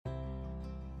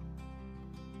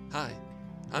Hi,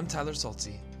 I'm Tyler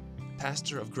Salty,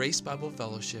 pastor of Grace Bible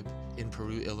Fellowship in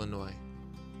Peru, Illinois.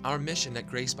 Our mission at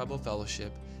Grace Bible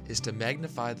Fellowship is to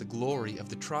magnify the glory of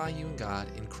the triune God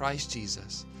in Christ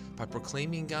Jesus by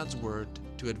proclaiming God's Word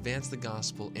to advance the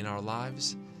gospel in our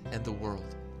lives and the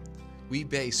world. We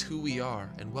base who we are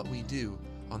and what we do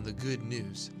on the good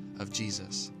news of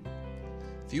Jesus.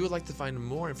 If you would like to find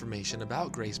more information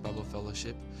about Grace Bible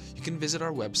Fellowship, you can visit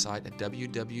our website at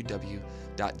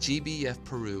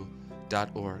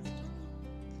www.gbfperu.org.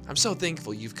 I'm so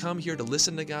thankful you've come here to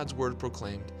listen to God's Word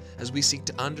proclaimed as we seek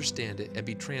to understand it and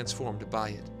be transformed by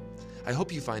it. I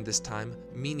hope you find this time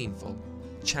meaningful,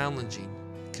 challenging,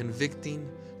 convicting,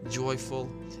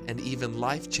 joyful, and even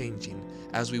life-changing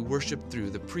as we worship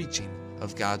through the preaching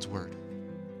of God's Word.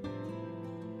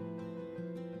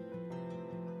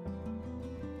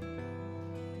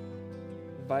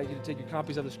 I invite you to take your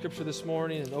copies of the scripture this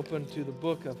morning and open to the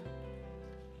book of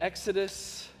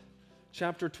Exodus,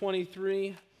 chapter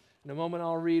 23. In a moment,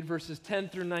 I'll read verses 10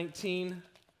 through 19.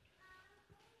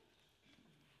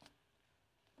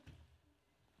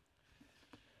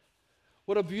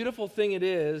 What a beautiful thing it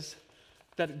is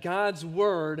that God's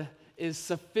word is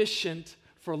sufficient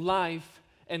for life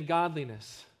and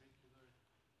godliness.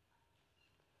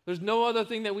 There's no other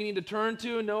thing that we need to turn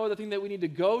to, no other thing that we need to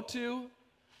go to,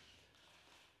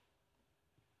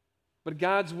 but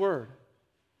God's word.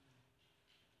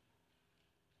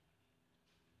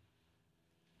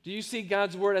 Do you see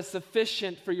God's word as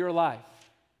sufficient for your life?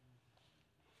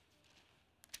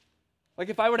 Like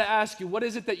if I were to ask you, what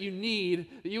is it that you need,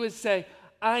 that you would say,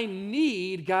 I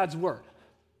need God's word.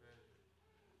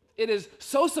 It is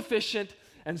so sufficient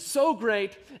and so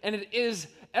great, and it is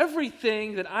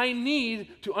everything that I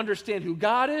need to understand who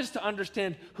God is, to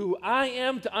understand who I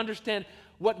am, to understand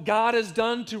what God has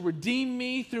done to redeem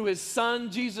me through his Son,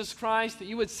 Jesus Christ, that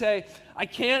you would say, I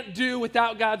can't do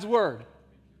without God's word.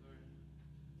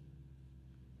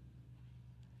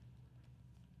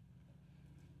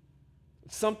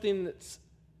 It's something that's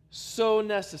so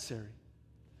necessary,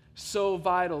 so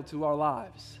vital to our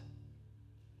lives,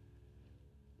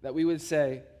 that we would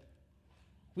say,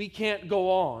 we can't go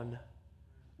on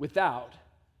without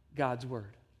God's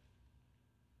word.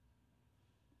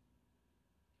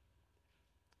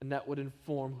 And that would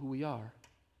inform who we are,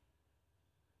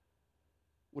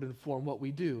 would inform what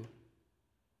we do.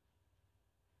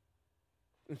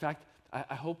 In fact,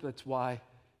 I hope that's why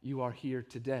you are here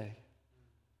today.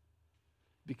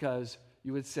 Because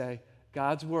you would say,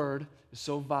 God's word is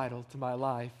so vital to my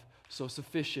life, so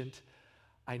sufficient,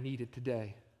 I need it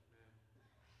today.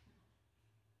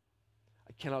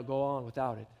 I cannot go on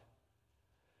without it.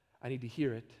 I need to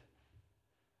hear it.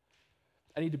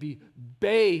 I need to be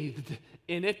bathed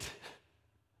in it.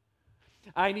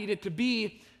 I need it to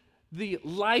be the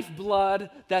lifeblood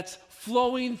that's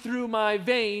flowing through my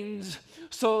veins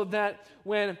so that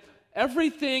when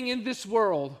everything in this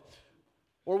world,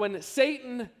 or when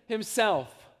Satan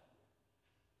himself,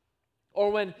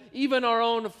 or when even our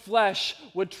own flesh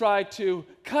would try to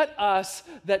cut us,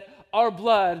 that our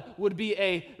blood would be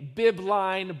a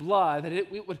bibline blood,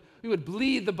 that we would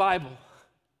bleed the Bible.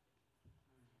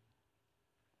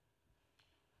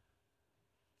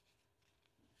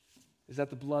 Is that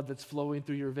the blood that's flowing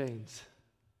through your veins?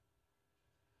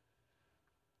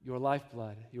 Your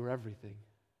lifeblood, your everything.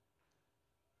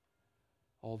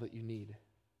 All that you need.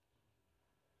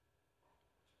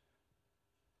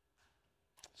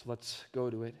 So let's go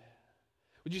to it.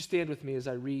 Would you stand with me as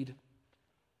I read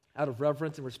out of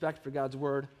reverence and respect for God's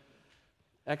word?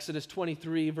 Exodus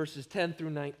 23, verses 10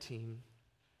 through 19.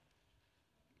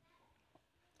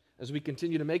 As we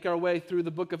continue to make our way through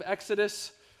the book of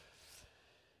Exodus,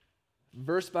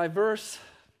 verse by verse,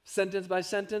 sentence by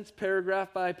sentence,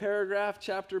 paragraph by paragraph,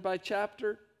 chapter by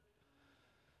chapter,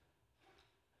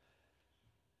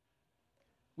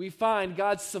 we find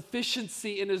God's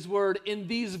sufficiency in his word in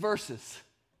these verses.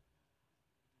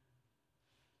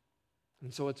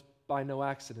 And so it's by no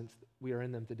accident that we are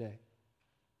in them today.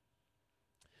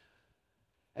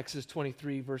 Exodus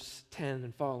 23, verse 10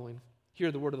 and following. Hear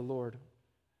the word of the Lord.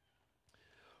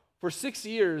 For 6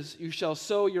 years you shall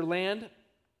sow your land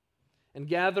and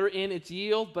gather in its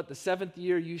yield, but the 7th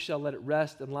year you shall let it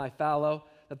rest and lie fallow,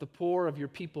 that the poor of your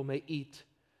people may eat.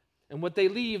 And what they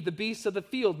leave, the beasts of the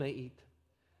field may eat.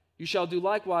 You shall do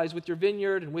likewise with your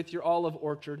vineyard and with your olive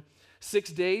orchard.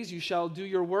 6 days you shall do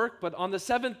your work, but on the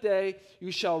 7th day you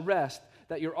shall rest,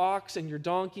 that your ox and your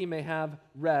donkey may have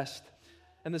rest,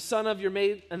 and the son of your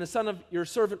maid and the son of your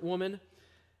servant woman,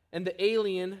 and the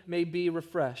alien may be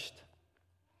refreshed.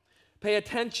 Pay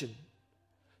attention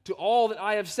to all that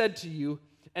I have said to you,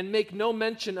 and make no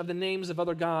mention of the names of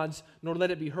other gods, nor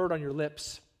let it be heard on your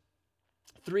lips.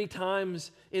 3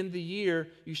 times in the year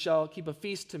you shall keep a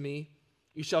feast to me.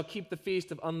 You shall keep the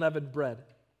feast of unleavened bread,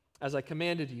 as I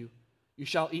commanded you. You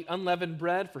shall eat unleavened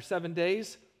bread for 7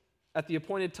 days at the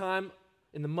appointed time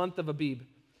in the month of Abib.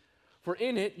 For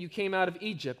in it you came out of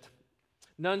Egypt.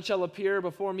 None shall appear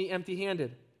before me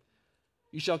empty-handed.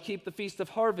 You shall keep the feast of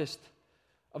harvest,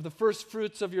 of the first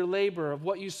fruits of your labor, of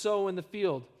what you sow in the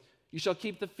field. You shall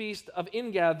keep the feast of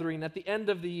ingathering at the end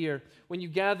of the year, when you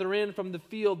gather in from the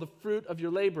field the fruit of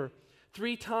your labor.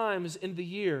 3 times in the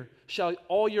year shall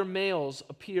all your males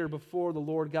appear before the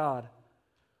Lord God.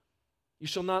 You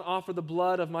shall not offer the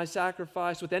blood of my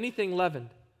sacrifice with anything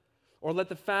leavened, or let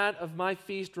the fat of my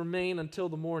feast remain until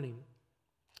the morning.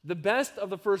 The best of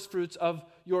the firstfruits of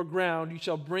your ground you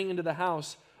shall bring into the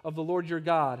house of the Lord your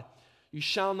God. You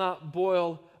shall not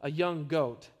boil a young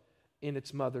goat in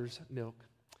its mother's milk.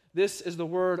 This is the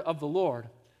word of the Lord.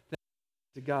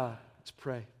 Thanks to God. Let's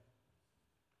pray.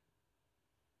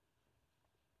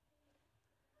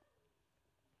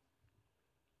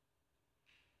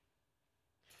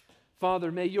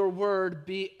 Father, may your word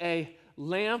be a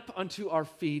lamp unto our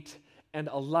feet and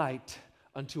a light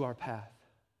unto our path.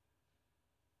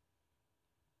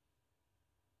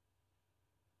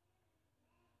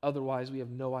 Otherwise, we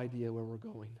have no idea where we're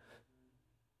going.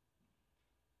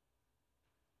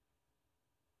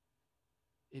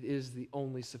 It is the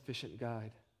only sufficient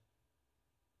guide.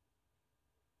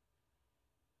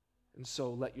 And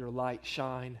so let your light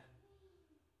shine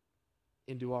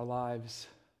into our lives,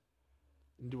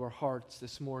 into our hearts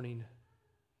this morning,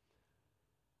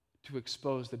 to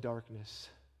expose the darkness,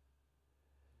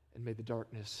 and may the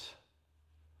darkness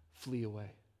flee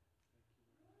away.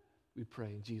 We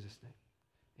pray in Jesus' name.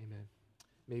 Amen.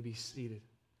 May be seated.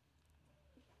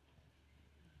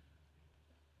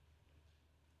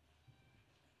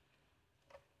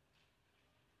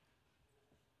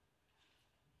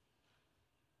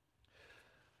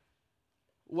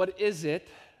 What is it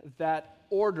that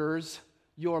orders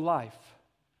your life?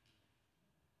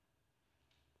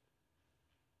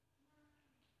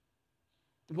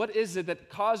 What is it that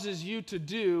causes you to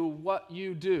do what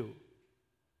you do?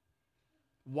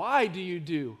 Why do you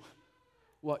do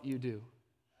what you do?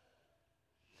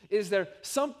 Is there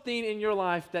something in your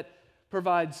life that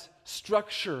provides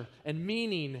structure and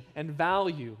meaning and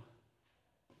value?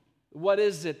 What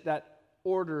is it that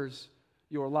orders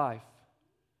your life?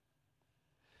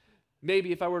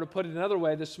 Maybe if I were to put it another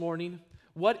way this morning,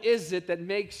 what is it that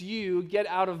makes you get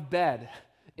out of bed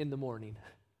in the morning?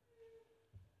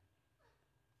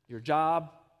 Your job?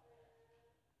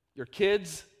 Your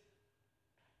kids?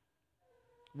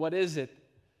 What is it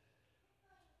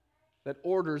that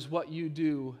orders what you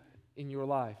do in your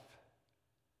life?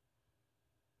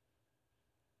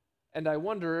 And I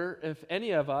wonder if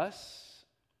any of us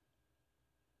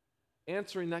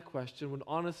answering that question would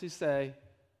honestly say,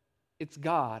 it's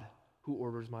God who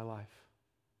orders my life.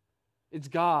 It's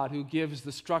God who gives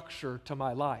the structure to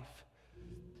my life.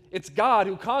 It's God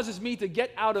who causes me to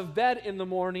get out of bed in the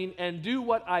morning and do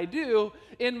what I do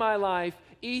in my life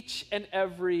each and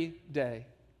every day.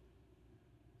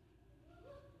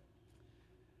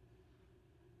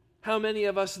 How many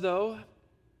of us, though,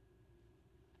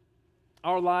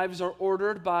 our lives are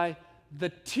ordered by the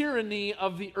tyranny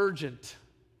of the urgent?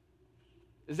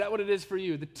 Is that what it is for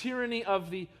you? The tyranny of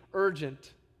the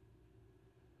urgent.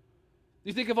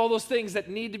 You think of all those things that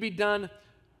need to be done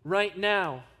right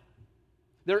now.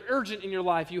 They're urgent in your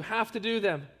life. You have to do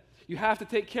them. You have to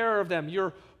take care of them.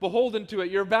 You're beholden to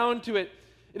it. You're bound to it.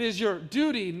 It is your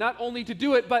duty not only to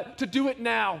do it, but to do it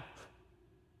now.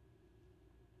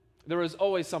 There is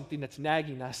always something that's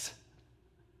nagging us.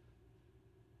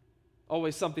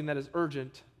 Always something that is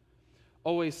urgent.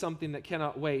 Always something that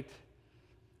cannot wait.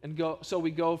 So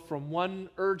we go from one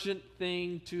urgent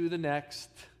thing to the next.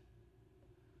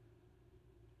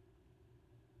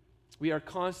 We are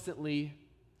constantly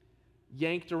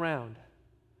yanked around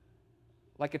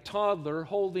like a toddler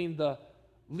holding the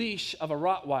leash of a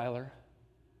Rottweiler.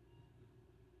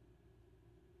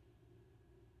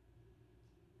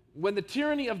 When the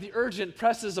tyranny of the urgent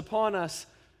presses upon us,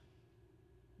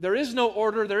 there is no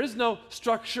order, there is no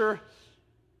structure,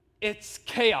 it's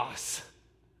chaos.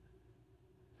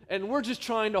 And we're just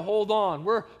trying to hold on.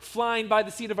 We're flying by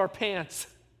the seat of our pants.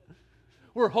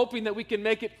 We're hoping that we can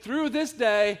make it through this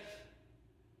day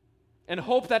and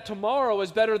hope that tomorrow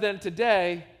is better than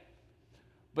today.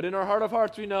 But in our heart of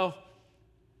hearts, we know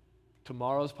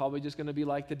tomorrow's probably just going to be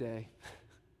like today.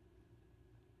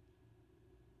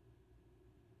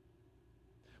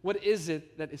 What is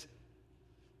it that is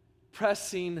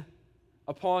pressing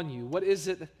upon you? What is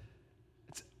it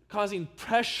that's causing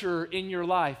pressure in your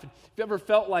life? If you ever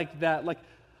felt like that, like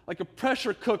like a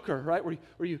pressure cooker, right? Where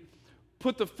you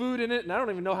put the food in it, and I don't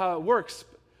even know how it works.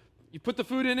 You put the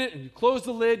food in it, and you close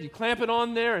the lid, you clamp it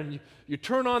on there, and you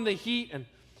turn on the heat, and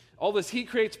all this heat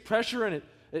creates pressure, and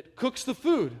it cooks the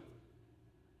food.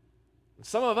 And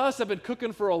some of us have been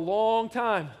cooking for a long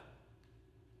time.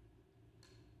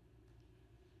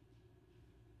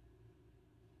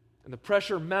 And the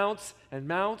pressure mounts and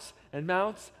mounts and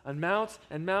mounts and mounts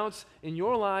and mounts in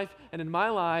your life and in my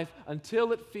life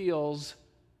until it feels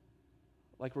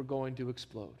like we're going to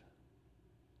explode.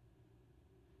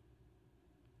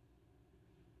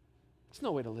 It's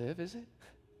no way to live, is it?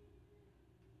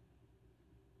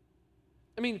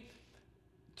 I mean,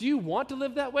 do you want to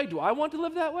live that way? Do I want to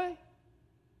live that way?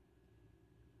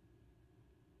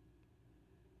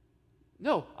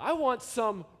 No, I want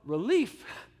some relief.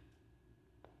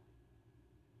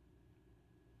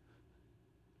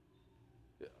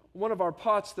 One of our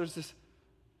pots, there's this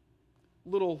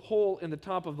little hole in the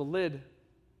top of the lid,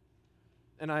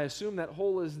 and I assume that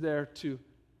hole is there to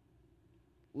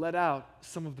let out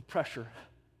some of the pressure.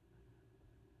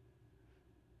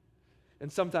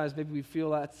 And sometimes maybe we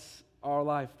feel that's our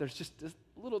life. There's just this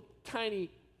little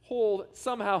tiny hole that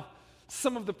somehow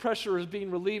some of the pressure is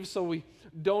being relieved so we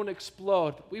don't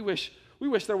explode. But we wish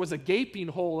there was a gaping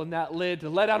hole in that lid to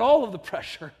let out all of the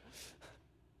pressure.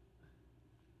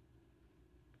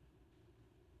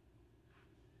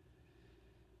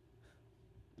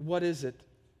 What is it?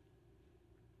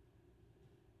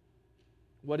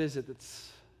 What is it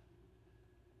that's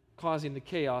causing the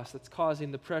chaos, that's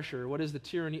causing the pressure? What is the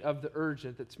tyranny of the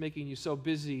urgent that's making you so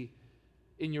busy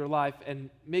in your life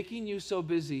and making you so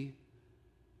busy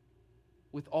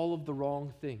with all of the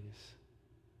wrong things?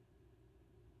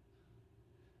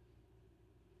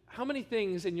 How many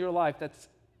things in your life that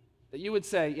you would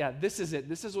say, yeah, this is it,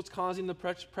 this is what's causing the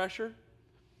pressure?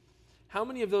 How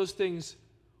many of those things,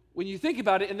 when you think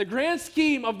about it, in the grand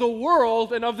scheme of the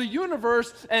world and of the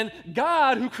universe and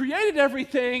God who created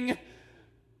everything,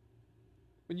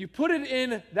 when you put it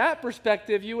in that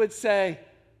perspective, you would say,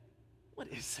 what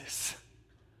is this?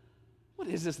 What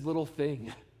is this little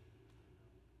thing?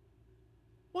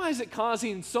 Why is it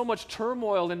causing so much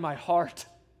turmoil in my heart?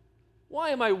 Why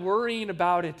am I worrying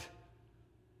about it?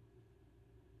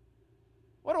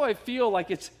 Why do I feel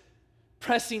like it's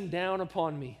pressing down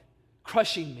upon me,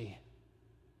 crushing me?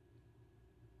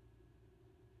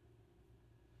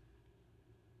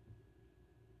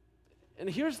 And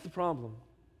here's the problem.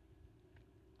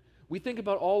 We think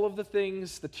about all of the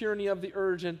things, the tyranny of the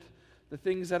urgent, the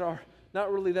things that are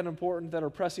not really that important that are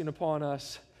pressing upon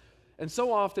us. And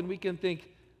so often we can think,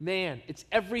 man, it's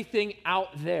everything out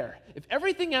there. If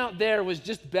everything out there was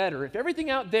just better, if everything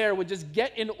out there would just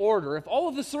get in order, if all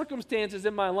of the circumstances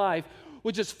in my life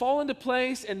would just fall into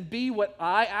place and be what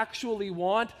I actually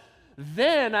want,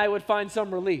 then I would find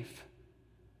some relief.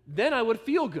 Then I would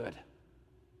feel good.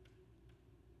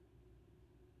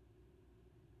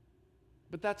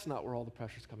 But that's not where all the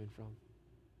pressure's coming from.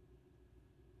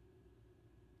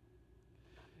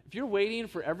 If you're waiting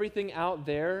for everything out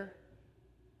there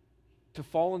to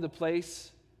fall into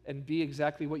place and be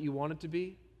exactly what you want it to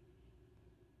be,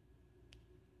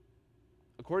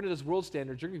 according to this world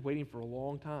standards, you're going to be waiting for a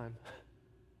long time.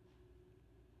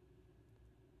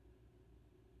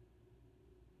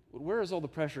 But where is all the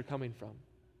pressure coming from?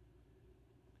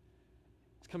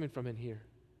 It's coming from in here.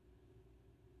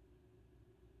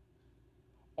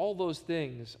 All those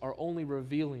things are only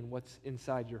revealing what's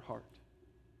inside your heart.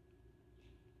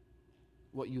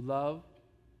 What you love,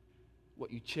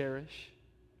 what you cherish,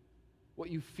 what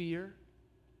you fear.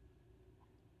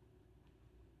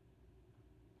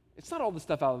 It's not all the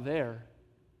stuff out there.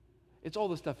 It's all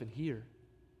the stuff in here.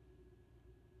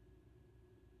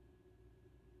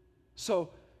 So,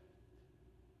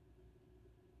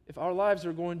 if our lives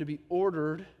are going to be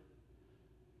ordered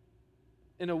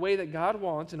in a way that God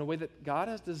wants, in a way that God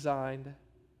has designed,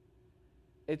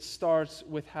 it starts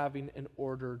with having an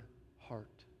ordered heart.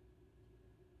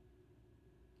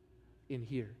 In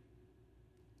here.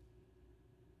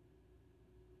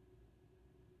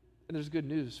 And there's good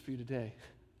news for you today.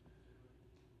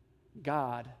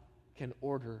 God can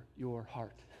order your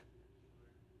heart.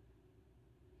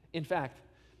 In fact,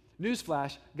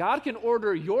 newsflash, God can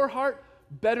order your heart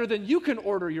better than you can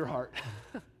order your heart.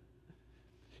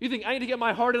 You think, I need to get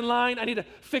my heart in line, I need to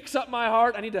fix up my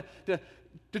heart, I need to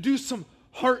do some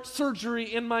heart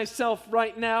surgery in myself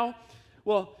right now.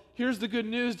 Well, here's the good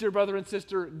news, dear brother and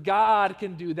sister. God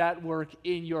can do that work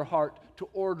in your heart to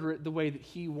order it the way that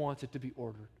He wants it to be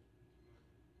ordered.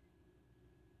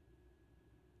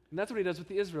 And that's what He does with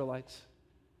the Israelites.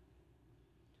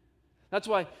 That's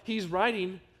why He's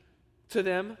writing to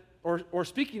them or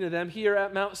speaking to them here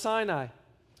at Mount Sinai.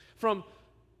 From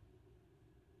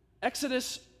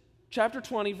Exodus chapter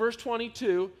 20, verse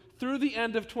 22, through the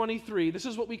end of 23, this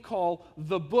is what we call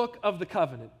the Book of the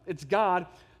Covenant. It's God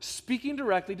speaking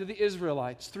directly to the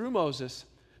Israelites through Moses,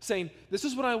 saying, this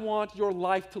is what I want your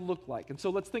life to look like. And so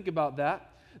let's think about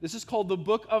that. This is called the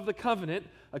Book of the Covenant.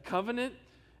 A covenant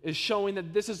is showing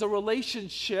that this is a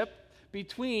relationship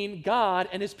between God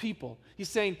and his people. He's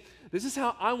saying, this is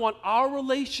how I want our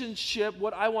relationship,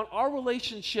 what I want our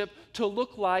relationship to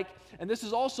look like, and this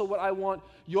is also what I want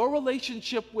your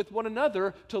relationship with one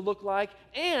another to look like,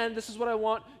 and this is what I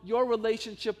want your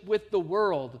relationship with the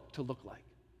world to look like.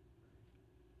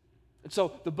 And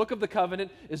so the Book of the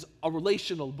Covenant is a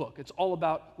relational book. It's all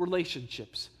about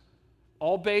relationships,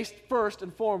 all based first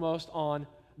and foremost on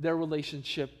their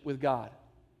relationship with God.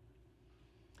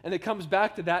 And it comes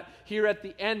back to that here at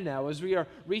the end now. As we are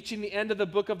reaching the end of the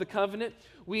Book of the Covenant,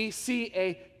 we see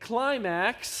a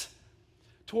climax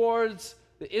towards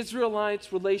the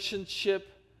Israelites' relationship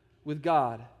with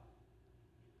God.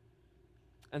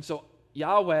 And so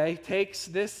Yahweh takes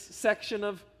this section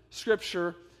of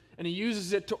Scripture and he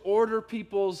uses it to order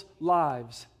people's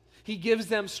lives. He gives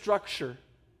them structure.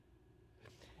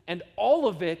 And all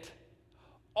of it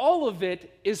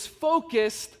is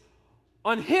focused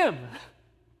on him.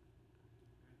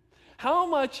 How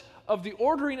much of the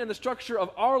ordering and the structure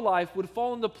of our life would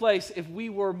fall into place if we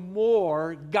were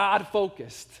more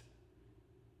God-focused?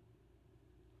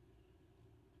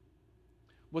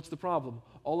 What's the problem?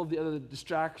 All of the other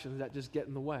distractions that just get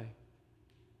in the way.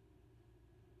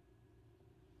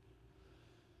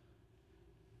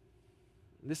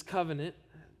 This covenant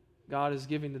God is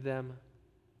giving to them,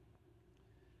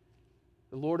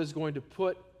 the Lord is going to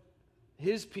put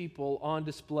his people on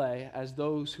display as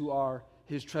those who are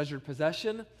his treasured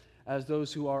possession, as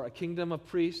those who are a kingdom of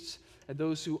priests, and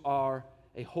those who are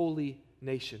a holy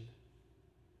nation.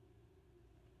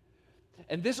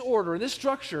 And this order and this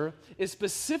structure is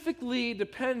specifically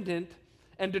dependent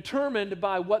and determined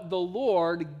by what the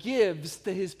Lord gives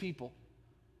to his people.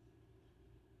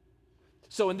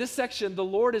 So in this section, the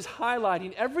Lord is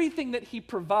highlighting everything that he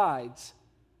provides.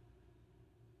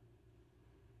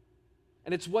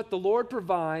 And it's what the Lord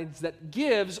provides that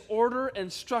gives order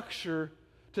and structure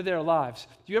to their lives.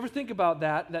 Do you ever think about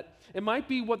that? That it might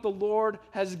be what the Lord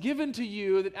has given to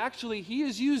you that actually he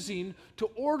is using to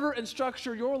order and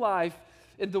structure your life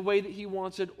in the way that he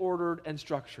wants it ordered and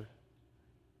structured.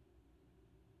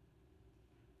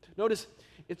 Notice,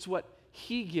 it's what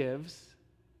he gives.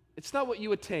 It's not what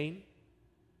you attain.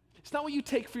 It's not what you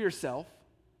take for yourself.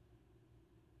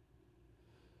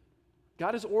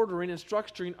 God is ordering and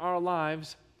structuring our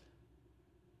lives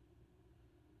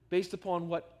based upon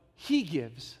what he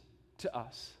gives to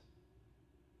us.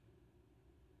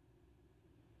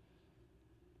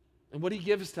 And what he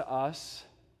gives to us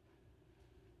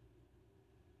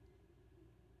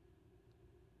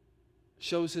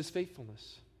shows his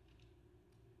faithfulness.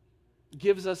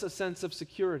 Gives us a sense of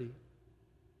security.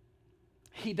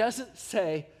 He doesn't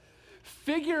say,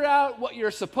 figure out what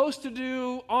you're supposed to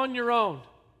do on your own.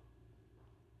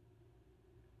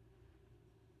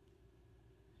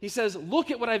 He says,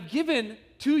 look at what I've given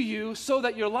to you so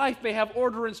that your life may have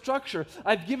order and structure.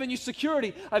 I've given you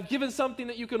security. I've given something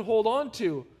that you can hold on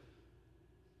to.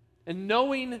 And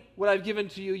knowing what I've given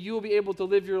to you, you will be able to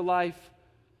live your life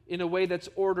in a way that's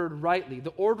ordered rightly.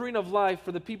 The ordering of life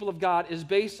for the people of God is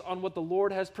based on what the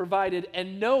Lord has provided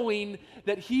and knowing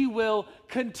that he will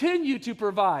continue to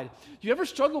provide. Do you ever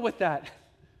struggle with that?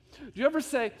 Do you ever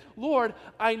say, Lord,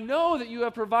 I know that you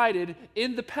have provided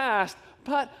in the past,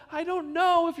 but I don't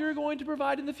know if you're going to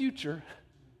provide in the future?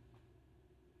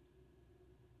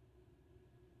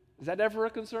 Is that ever a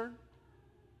concern?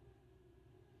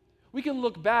 We can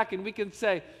look back and we can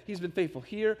say, he's been faithful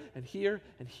here and here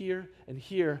and here and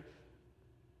here.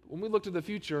 When we look to the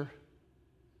future,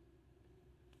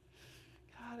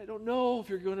 God, I don't know if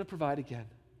you're going to provide again.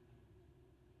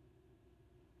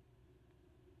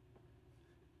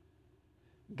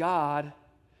 God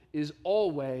is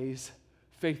always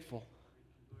faithful.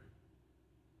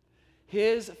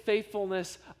 His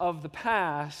faithfulness of the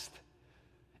past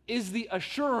is the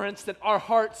assurance that our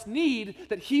hearts need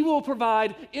that he will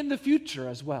provide in the future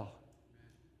as well.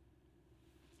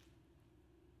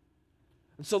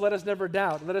 And so let us never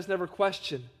doubt, let us never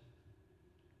question.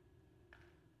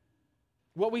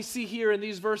 What we see here in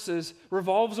these verses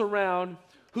revolves around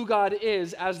who God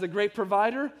is as the great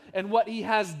provider and what he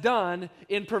has done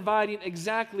in providing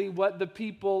exactly what the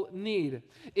people need.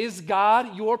 Is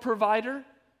God your provider?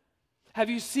 Have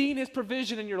you seen his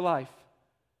provision in your life?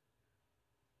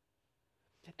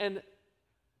 And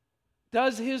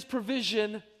does his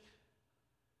provision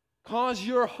cause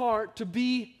your heart to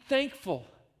be thankful.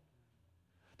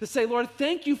 To say, Lord,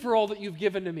 thank you for all that you've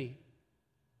given to me.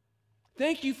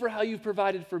 Thank you for how you've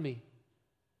provided for me.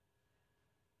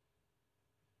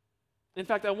 In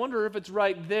fact, I wonder if it's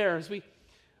right there as we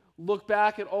look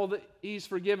back at all that he's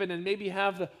forgiven and maybe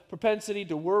have the propensity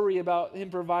to worry about him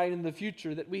providing in the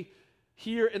future, that we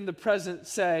here in the present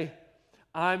say,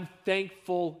 I'm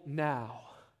thankful now.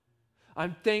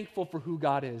 I'm thankful for who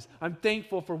God is. I'm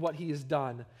thankful for what he has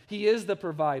done. He is the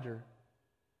provider.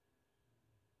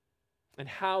 And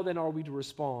how then are we to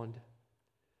respond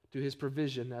to his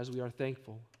provision as we are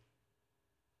thankful?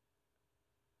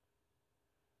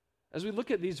 As we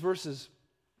look at these verses,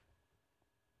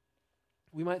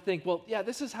 we might think, well, yeah,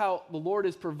 this is how the Lord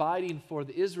is providing for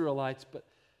the Israelites, but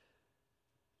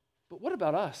what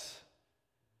about us?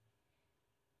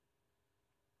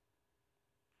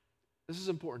 This is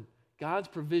important. God's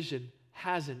provision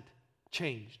hasn't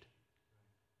changed.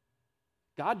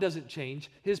 God doesn't change.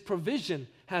 His provision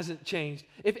hasn't changed.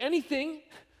 If anything,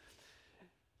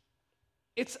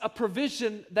 it's a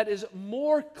provision that is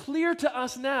more clear to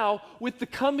us now with the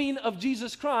coming of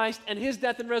Jesus Christ and his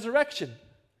death and resurrection.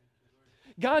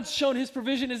 God's shown his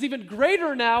provision is even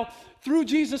greater now through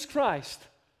Jesus Christ.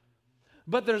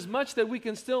 But there's much that we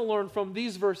can still learn from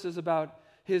these verses about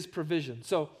his provision.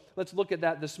 So let's look at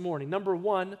that this morning. Number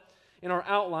one, in our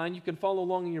outline, you can follow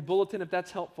along in your bulletin if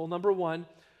that's helpful. Number one,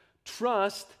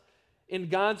 trust in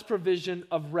God's provision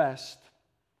of rest.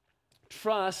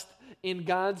 Trust in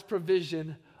God's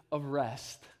provision of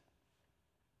rest.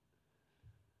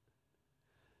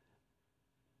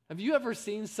 Have you ever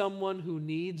seen someone who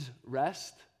needs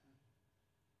rest?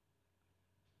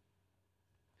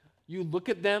 You look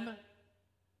at them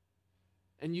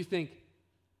and you think,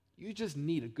 you just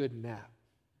need a good nap.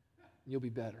 You'll be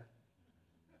better.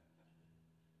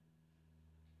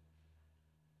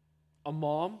 A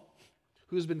mom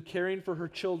who's been caring for her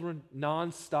children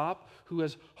nonstop, who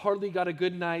has hardly got a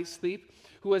good night's sleep,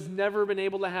 who has never been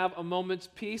able to have a moment's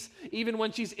peace. Even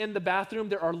when she's in the bathroom,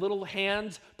 there are little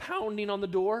hands pounding on the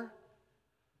door.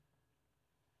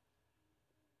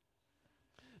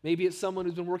 Maybe it's someone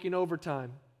who's been working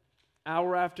overtime,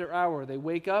 hour after hour. They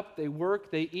wake up, they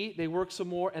work, they eat, they work some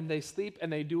more, and they sleep,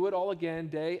 and they do it all again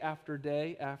day after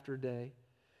day after day.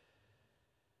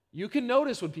 You can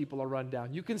notice when people are run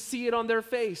down. You can see it on their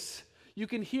face. You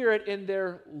can hear it in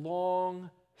their long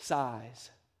sighs.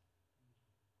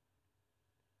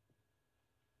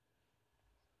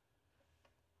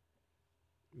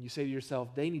 You say to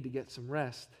yourself, they need to get some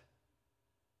rest.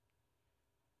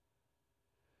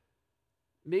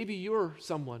 Maybe you're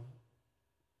someone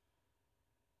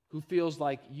who feels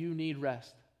like you need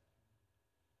rest.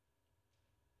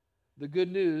 The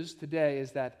good news today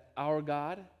is that our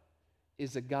God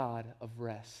is a God of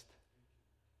rest.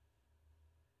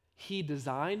 He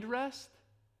designed rest.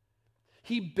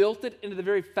 He built it into the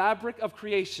very fabric of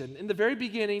creation. In the very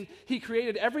beginning, he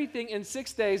created everything in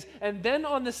 6 days, and then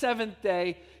on the seventh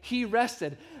day, he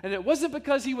rested. And it wasn't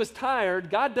because he was tired.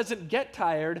 God doesn't get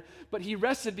tired, but he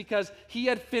rested because he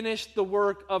had finished the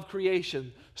work of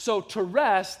creation. So to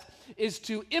rest is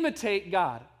to imitate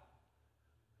God.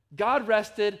 God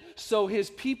rested, so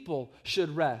his people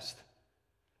should rest.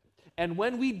 And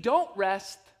when we don't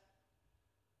rest,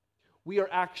 we are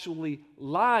actually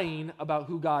lying about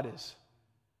who God is.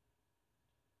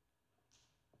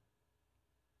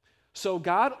 So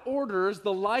God orders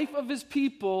the life of his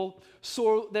people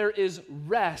so there is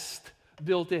rest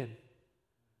built in.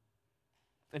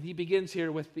 And he begins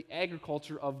here with the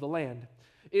agriculture of the land.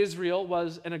 Israel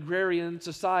was an agrarian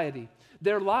society.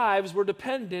 Their lives were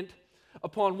dependent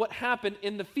upon what happened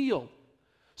in the field.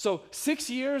 So 6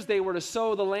 years they were to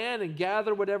sow the land and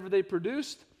gather whatever they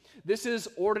produced. This is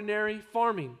ordinary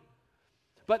farming.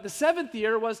 But the seventh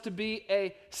year was to be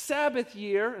a Sabbath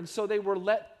year, and so they were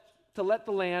let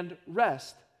the land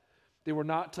rest. They were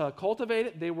not to cultivate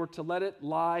it, they were to let it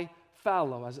lie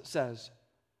fallow, as it says.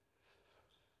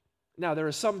 Now, there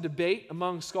is some debate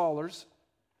among scholars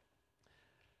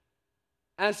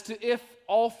as to if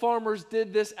all farmers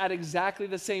did this at exactly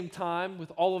the same time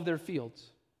with all of their fields.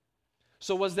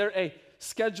 So was there a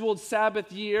scheduled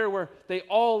Sabbath year where they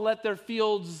all let their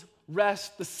fields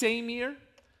rest the same year?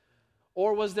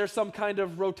 Or was there some kind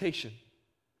of rotation?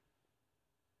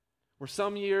 Where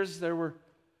some years there were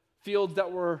fields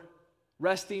that were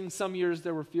resting, some years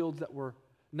there were fields that were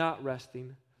not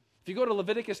resting. If you go to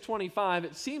Leviticus 25,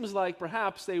 it seems like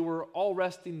perhaps they were all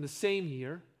resting the same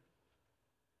year.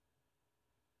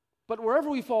 But wherever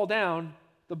we fall down,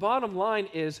 the bottom line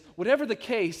is, whatever the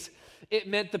case, it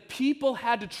meant the people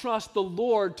had to trust the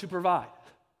Lord to provide.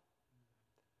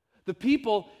 The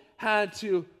people had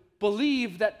to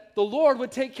believe that the Lord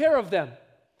would take care of them.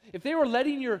 If you're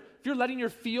letting your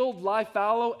field lie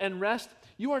fallow and rest,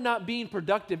 you are not being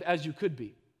productive as you could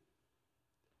be.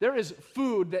 There is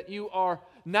food that you are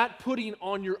not putting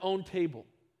on your own table.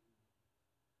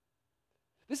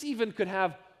 This even could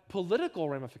have political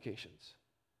ramifications.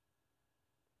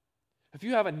 If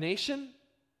you have a nation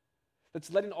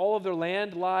that's letting all of their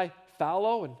land lie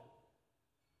fallow and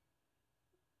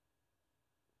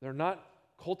they're not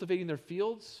cultivating their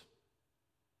fields,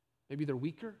 maybe they're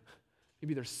weaker,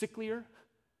 maybe they're sicklier,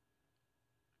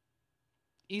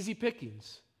 easy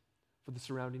pickings for the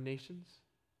surrounding nations.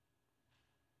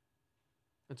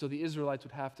 And so the Israelites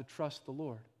would have to trust the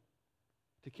Lord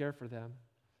to care for them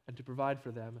and to provide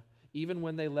for them, even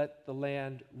when they let the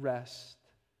land rest.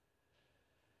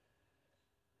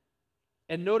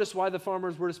 And notice why the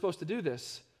farmers were supposed to do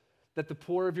this, that the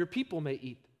poor of your people may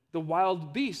eat. The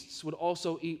wild beasts would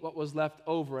also eat what was left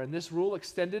over, and this rule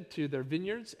extended to their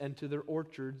vineyards and to their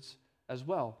orchards as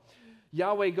well.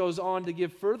 Yahweh goes on to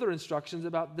give further instructions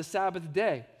about the Sabbath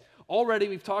day. Already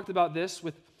we've talked about this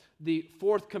with the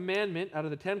fourth commandment out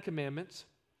of the 10 commandments.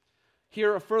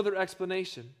 Here a further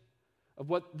explanation of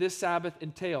what this Sabbath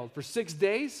entailed. For 6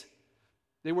 days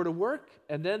they were to work,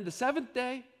 and then the seventh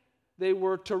day they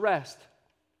were to rest.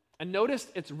 And notice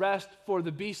it's rest for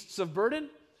the beasts of burden.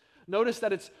 Notice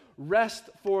that it's rest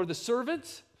for the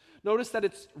servants. Notice that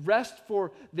it's rest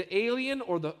for the alien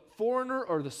or the foreigner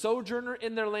or the sojourner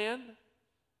in their land.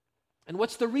 And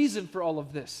what's the reason for all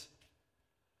of this?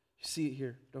 You see it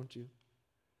here, don't you?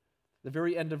 The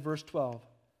very end of verse 12.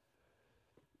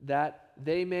 That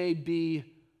they may be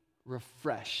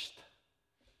refreshed.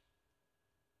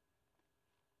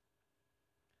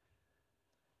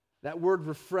 That word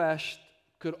refreshed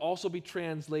could also be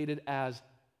translated as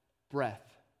breath.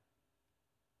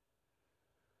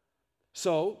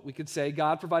 So we could say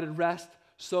God provided rest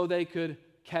so they could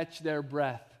catch their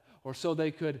breath, or so they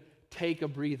could take a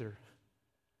breather.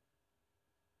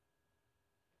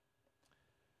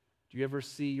 Do you ever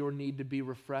see your need to be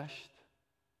refreshed?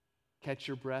 Catch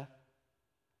your breath?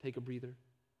 Take a breather?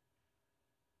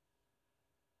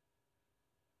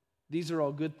 These are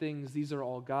all good things. These are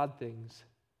all God things.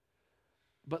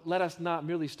 But let us not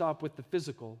merely stop with the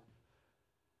physical.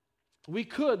 We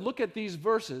could look at these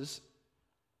verses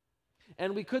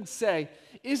and we could say,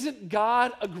 isn't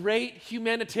God a great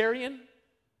humanitarian?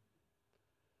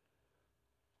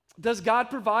 Does God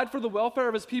provide for the welfare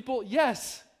of his people?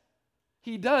 Yes,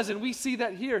 he does. And we see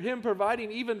that here, him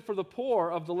providing even for the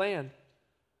poor of the land.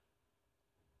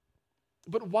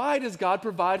 But why does God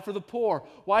provide for the poor?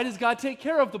 Why does God take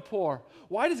care of the poor?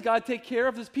 Why does God take care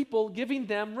of his people, giving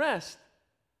them rest?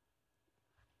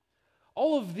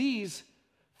 All of these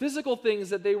physical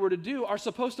things that they were to do are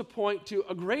supposed to point to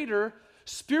a greater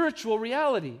spiritual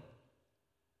reality.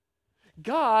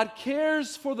 God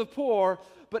cares for the poor,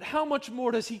 but how much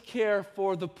more does he care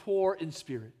for the poor in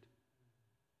spirit?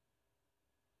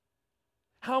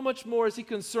 How much more is he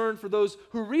concerned for those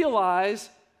who realize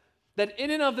that in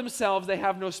and of themselves they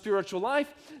have no spiritual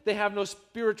life, they have no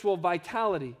spiritual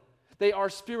vitality. They are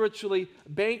spiritually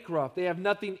bankrupt. They have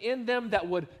nothing in them that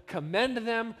would commend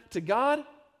them to God.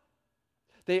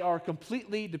 They are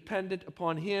completely dependent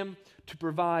upon him to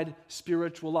provide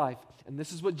spiritual life. And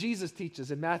this is what Jesus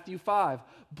teaches in Matthew 5.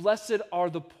 Blessed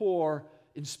are the poor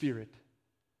in spirit,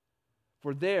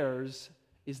 for theirs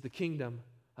is the kingdom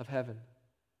of heaven.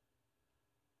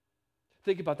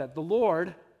 Think about that. The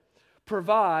Lord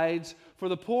provides for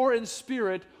the poor in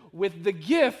spirit with the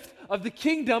gift of the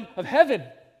kingdom of heaven.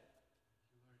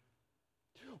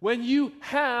 When you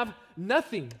have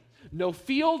nothing, no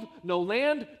field, no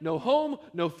land, no home,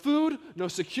 no food, no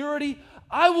security,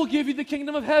 I will give you the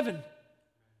kingdom of heaven.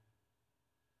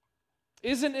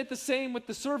 Isn't it the same with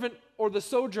the servant or the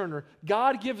sojourner?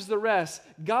 God gives the rest.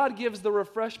 God gives the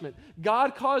refreshment.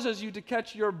 God causes you to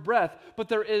catch your breath, but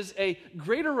there is a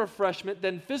greater refreshment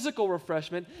than physical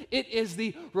refreshment. It is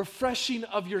the refreshing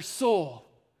of your soul.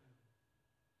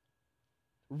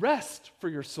 Rest for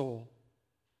your soul.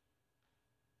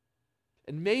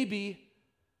 And maybe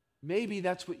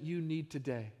that's what you need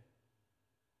today.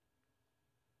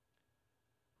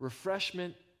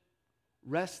 Refreshment,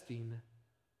 resting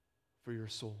for your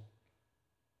soul.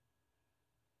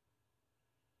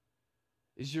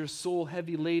 Is your soul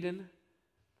heavy laden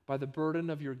by the burden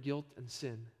of your guilt and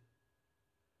sin?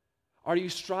 Are you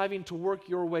striving to work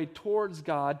your way towards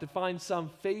God to find some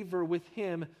favor with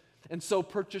him and so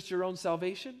purchase your own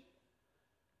salvation?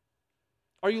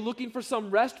 Are you looking for some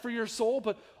rest for your soul,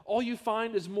 but all you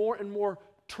find is more and more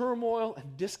turmoil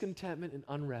and discontentment and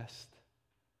unrest?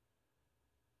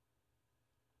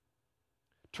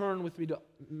 Turn with me to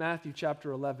Matthew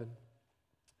chapter 11.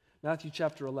 Matthew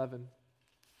chapter 11.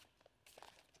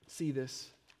 See this.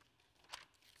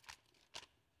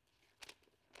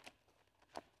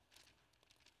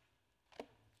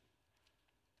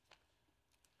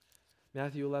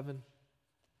 Matthew 11,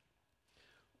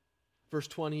 verse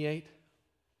 28.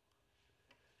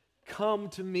 Come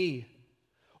to me,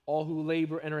 all who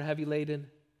labor and are heavy laden,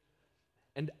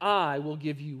 and I will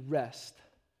give you rest.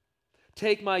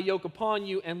 Take my yoke upon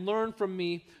you and learn from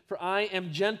me, for I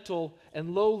am gentle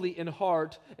and lowly in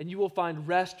heart, and you will find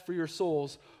rest for your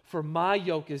souls. For my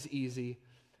yoke is easy,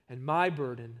 and my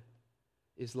burden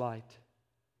is light.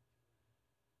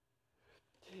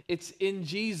 It's in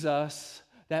Jesus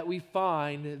that we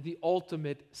find the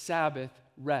ultimate Sabbath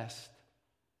rest.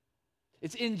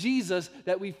 It's in Jesus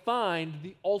that we find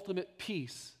the ultimate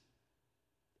peace.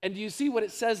 And do you see what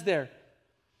it says there?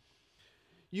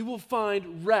 You will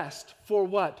find rest for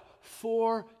what?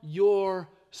 For your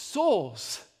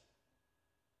souls.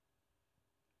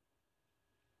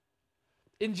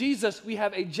 In Jesus, we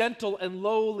have a gentle and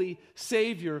lowly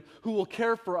Savior who will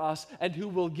care for us and who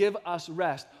will give us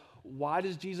rest. Why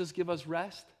does Jesus give us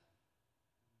rest?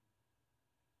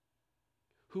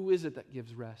 Who is it that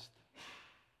gives rest?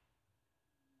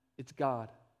 It's God.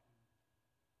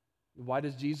 Why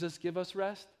does Jesus give us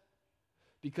rest?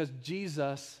 Because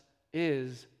Jesus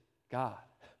is God.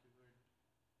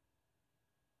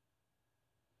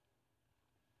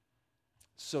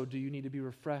 So, do you need to be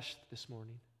refreshed this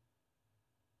morning?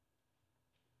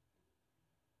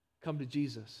 Come to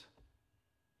Jesus.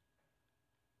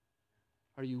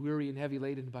 Are you weary and heavy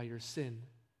laden by your sin,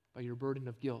 by your burden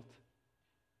of guilt?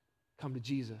 Come to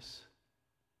Jesus.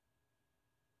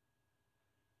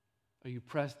 Are you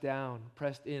pressed down,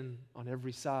 pressed in on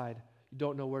every side? You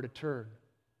don't know where to turn?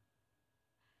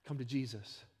 Come to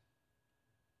Jesus.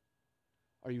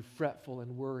 Are you fretful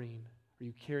and worrying? Are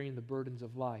you carrying the burdens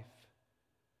of life?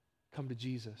 Come to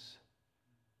Jesus.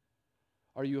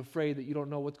 Are you afraid that you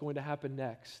don't know what's going to happen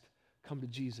next? Come to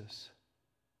Jesus.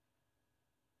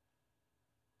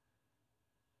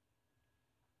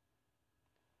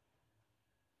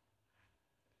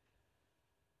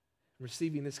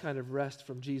 Receiving this kind of rest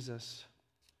from Jesus,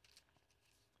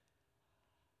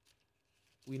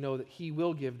 we know that He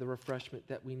will give the refreshment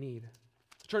that we need.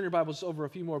 Turn your Bibles over a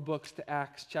few more books to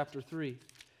Acts chapter 3.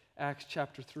 Acts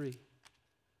chapter 3.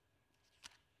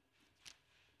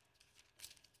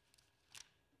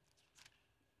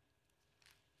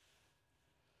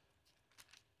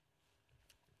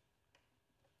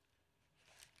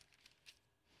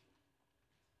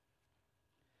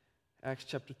 Acts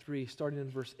chapter 3, starting in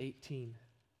verse 18.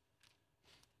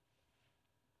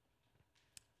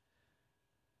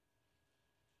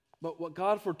 But what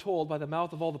God foretold by the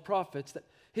mouth of all the prophets, that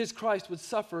His Christ would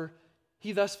suffer,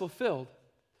 He thus fulfilled.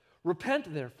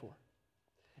 Repent, therefore,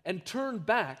 and turn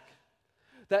back,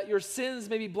 that your sins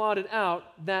may be blotted out,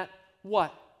 that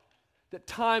what? That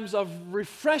times of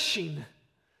refreshing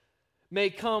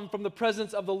may come from the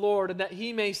presence of the Lord, and that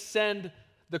He may send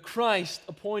the Christ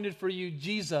appointed for you,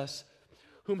 Jesus,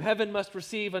 whom heaven must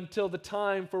receive until the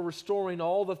time for restoring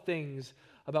all the things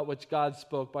about which God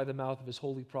spoke by the mouth of His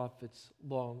holy prophets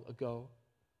long ago.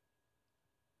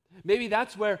 Maybe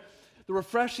that's where the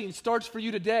refreshing starts for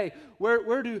you today.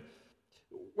 Where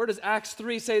does Acts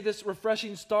 3 say this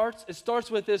refreshing starts? It starts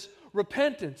with this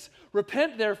repentance.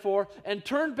 Repent, therefore, and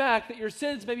turn back that your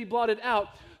sins may be blotted out,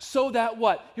 so that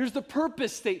what? Here's the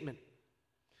purpose statement.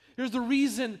 Here's the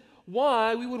reason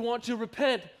why we would want to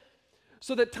repent,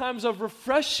 so that times of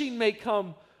refreshing may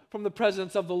come from the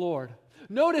presence of the Lord.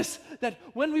 Notice that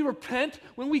when we repent,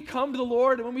 when we come to the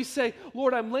Lord, and when we say,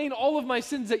 Lord, I'm laying all of my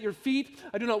sins at your feet.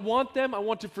 I do not want them. I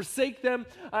want to forsake them.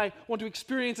 I want to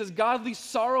experience as godly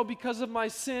sorrow because of my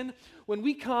sin. When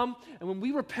we come and when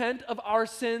we repent of our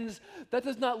sins, that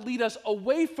does not lead us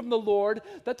away from the Lord.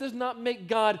 That does not make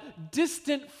God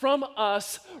distant from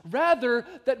us. Rather,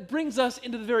 that brings us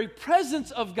into the very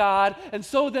presence of God. And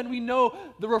so then we know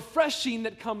the refreshing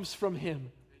that comes from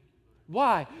Him.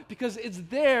 Why? Because it's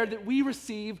there that we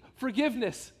receive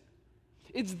forgiveness.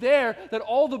 It's there that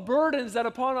all the burdens that are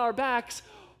upon our backs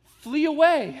flee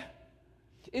away.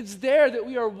 It's there that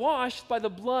we are washed by the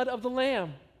blood of the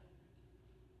Lamb.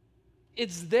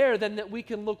 It's there then that we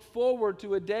can look forward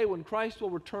to a day when Christ will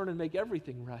return and make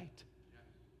everything right.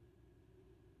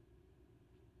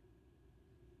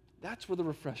 That's where the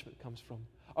refreshment comes from.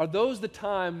 Are those the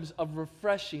times of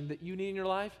refreshing that you need in your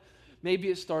life? Maybe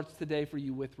it starts today for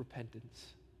you with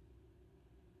repentance.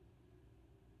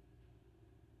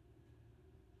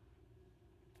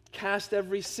 Cast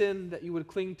every sin that you would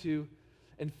cling to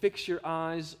and fix your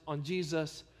eyes on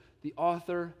Jesus, the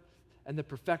author and the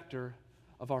perfecter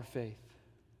of our faith.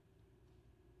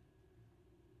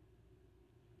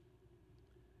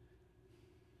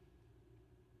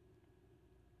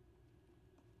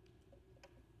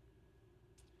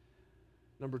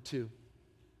 Number 2,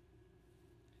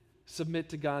 submit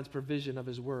to God's provision of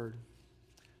His Word.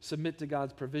 Submit to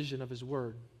God's provision of His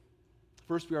Word.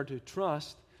 First, we are to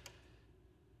trust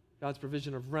God's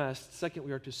provision of rest. Second,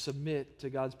 we are to submit to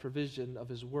God's provision of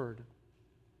His Word.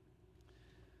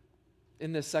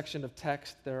 In this section of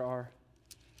text, there are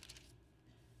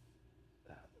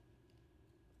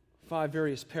 5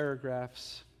 various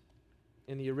paragraphs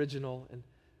in the original, and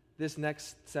this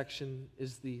next section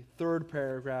is the 3rd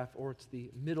paragraph, or it's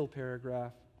the middle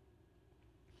paragraph.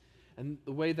 And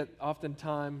the way that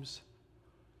oftentimes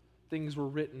things were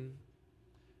written,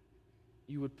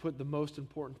 you would put the most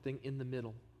important thing in the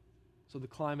middle. So the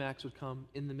climax would come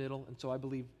in the middle, and so I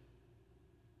believe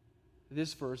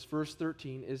this verse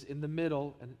 13, is in the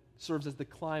middle and serves as the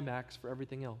climax for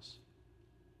everything else.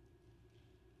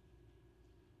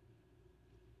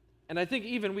 And I think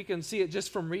even we can see it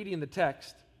just from reading the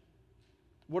text.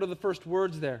 What are the first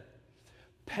words there?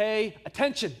 Pay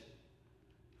attention.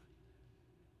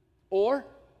 Or,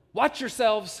 watch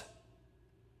yourselves.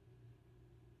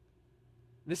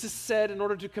 This is said in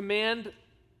order to command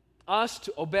us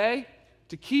to obey,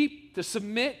 to keep, to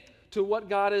submit to what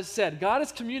God has said. God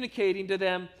is communicating to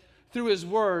them through His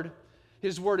Word.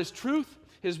 His Word is truth.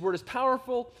 His Word is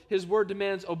powerful. His Word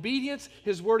demands obedience.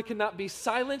 His Word cannot be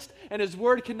silenced, and His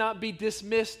Word cannot be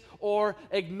dismissed or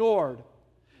ignored.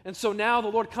 And so now the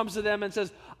Lord comes to them and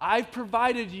says, I've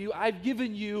provided you, I've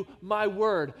given you my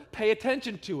Word. Pay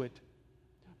attention to it.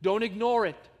 Don't ignore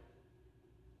it.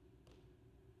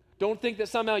 Don't think that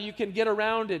somehow you can get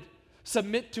around it.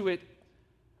 Submit to it.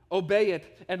 Obey it.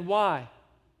 And why?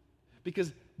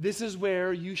 Because this is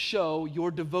where you show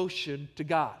your devotion to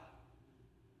God.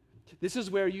 This is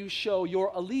where you show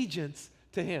your allegiance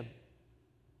to Him.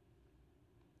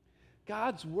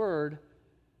 God's Word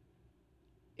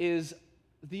is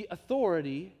the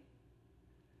authority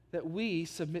that we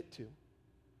submit to.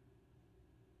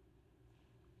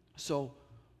 So,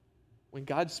 when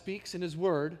God speaks in His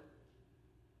Word,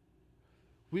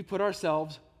 we put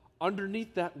ourselves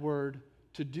underneath that Word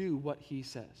to do what He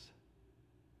says.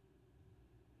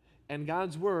 And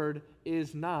God's Word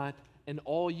is not an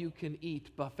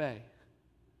all-you-can-eat buffet,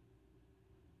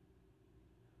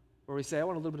 where we say, I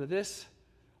want a little bit of this,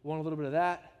 I want a little bit of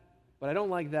that, but I don't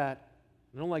like that,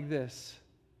 I don't like this.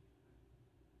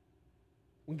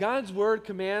 When God's Word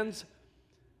commands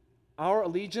our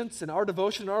allegiance and our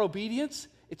devotion and our obedience,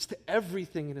 it's to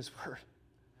everything in His Word.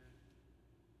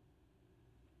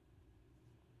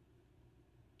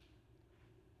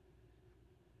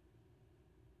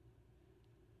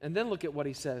 And then look at what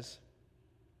He says.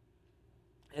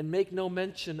 And make no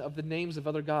mention of the names of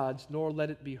other gods, nor let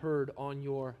it be heard on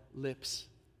your lips.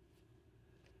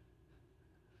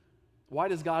 Why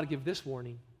does God give this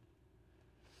warning?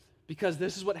 Because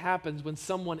this is what happens when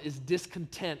someone is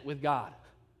discontent with God.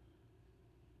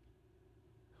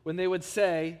 When they would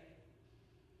say,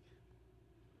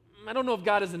 I don't know if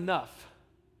God is enough.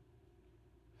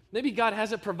 Maybe God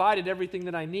hasn't provided everything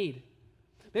that I need.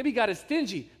 Maybe God is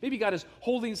stingy. Maybe God is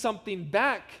holding something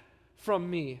back from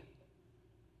me.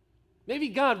 Maybe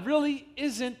God really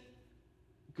isn't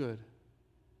good.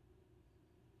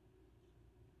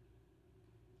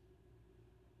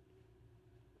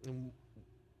 And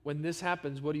when this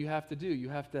happens, what do you have to do? You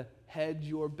have to hedge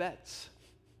your bets.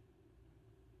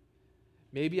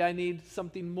 Maybe I need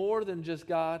something more than just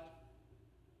God.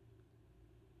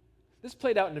 This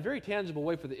played out in a very tangible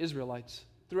way for the Israelites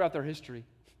throughout their history.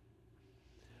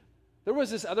 There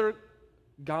was this other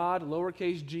god,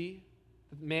 lowercase g,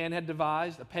 that man had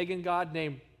devised, a pagan god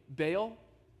named Baal.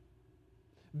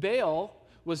 Baal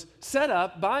was set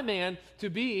up by man to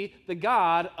be the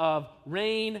god of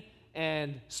rain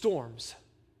and storms.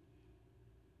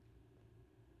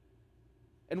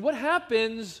 And what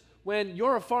happens when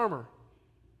you're a farmer?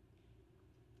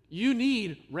 You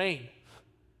need rain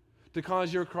to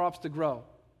cause your crops to grow.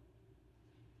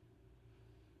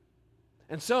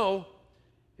 And so,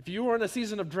 if you are in a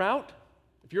season of drought,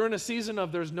 if you're in a season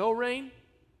of there's no rain,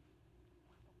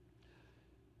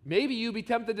 maybe you'd be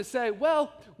tempted to say,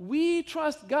 well, we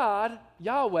trust God,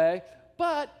 Yahweh,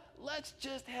 but let's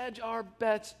just hedge our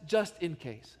bets just in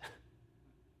case.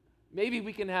 Maybe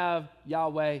we can have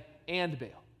Yahweh and Baal.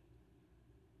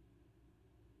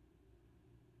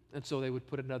 And so they would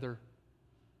put another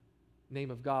name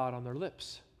of God on their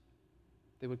lips.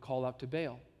 They would call out to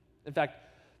Baal. In fact,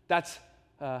 that's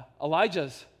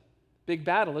Elijah's big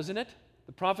battle, isn't it?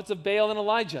 The prophets of Baal and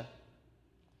Elijah.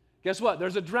 Guess what?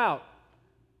 There's a drought.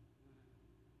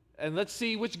 And let's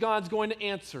see which God's going to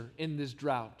answer in this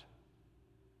drought.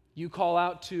 You call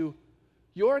out to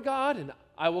your God, and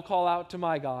I will call out to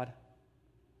my God.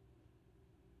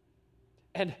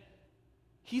 And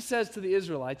he says to the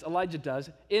Israelites, Elijah does,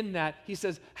 in that he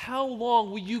says, how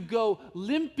long will you go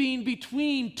limping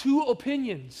between two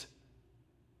opinions?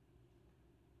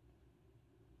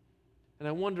 And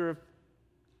I wonder if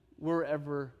we're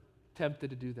ever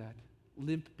tempted to do that.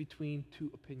 Limp between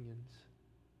two opinions.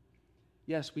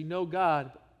 Yes, we know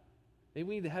God, but maybe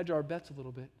we need to hedge our bets a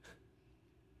little bit.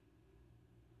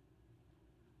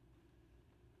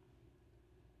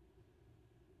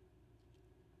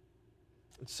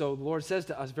 And so the Lord says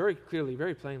to us very clearly,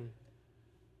 very plainly,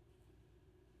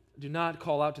 do not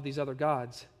call out to these other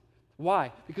gods.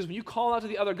 Why? Because when you call out to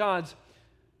the other gods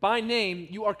by name,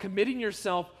 you are committing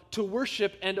yourself to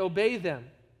worship and obey them.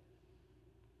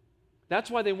 That's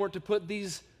why they weren't to put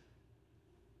these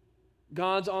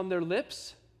gods on their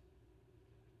lips.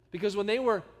 Because when they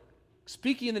were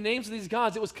speaking in the names of these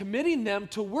gods, it was committing them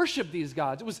to worship these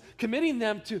gods. It was committing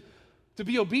them to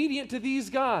be obedient to these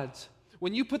gods.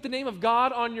 When you put the name of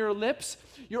God on your lips,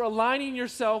 you're aligning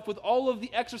yourself with all of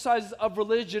the exercises of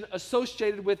religion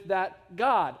associated with that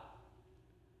God.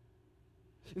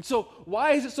 And so,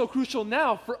 why is it so crucial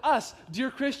now for us, dear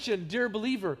Christian, dear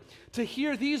believer, to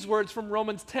hear these words from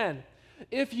Romans 10?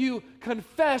 If you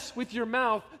confess with your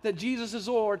mouth that Jesus is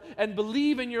Lord and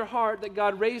believe in your heart that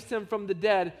God raised him from the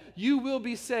dead, you will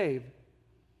be saved.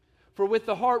 For with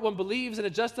the heart one believes and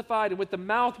is justified, and with the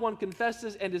mouth one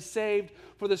confesses and is saved.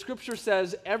 For the scripture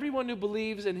says, everyone who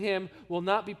believes in him will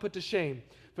not be put to shame.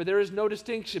 For there is no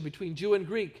distinction between Jew and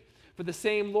Greek. For the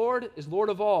same Lord is Lord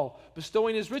of all,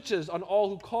 bestowing his riches on all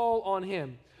who call on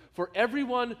him. For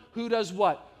everyone who does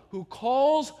what? Who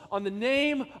calls on the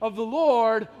name of the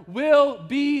Lord will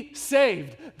be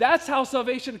saved. That's how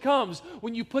salvation comes,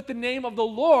 when you put the name of the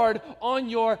Lord on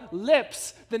your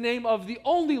lips, the name of the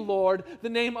only Lord, the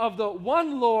name of the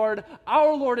one Lord,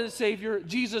 our Lord and Savior,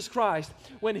 Jesus Christ.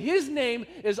 When his name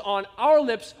is on our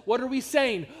lips, what are we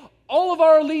saying? All of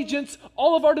our allegiance,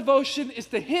 all of our devotion is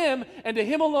to him and to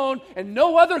him alone and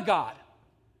no other God.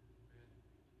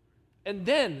 And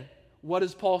then, what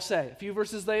does Paul say? A few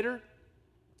verses later,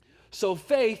 so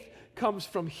faith comes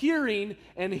from hearing,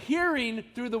 and hearing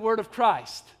through the word of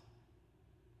Christ.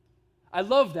 I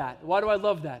love that. Why do I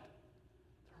love that?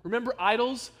 Remember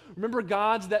idols? Remember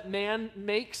gods that man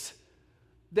makes?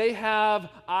 They have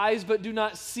eyes but do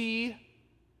not see.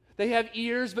 They have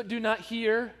ears but do not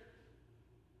hear.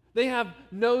 They have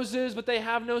noses but they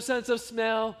have no sense of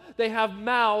smell. They have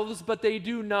mouths but they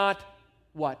do not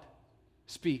what?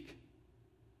 Speak.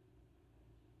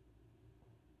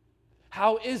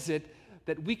 How is it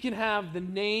that we can have the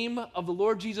name of the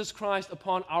Lord Jesus Christ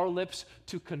upon our lips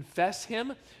to confess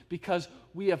him? Because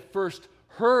we have first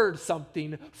heard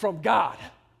something from God.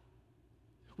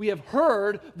 We have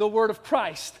heard the word of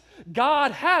Christ.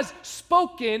 God has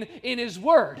spoken in his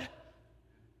word.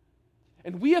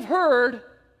 And we have heard,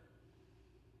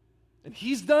 and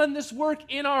he's done this work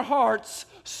in our hearts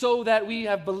so that we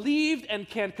have believed and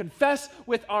can confess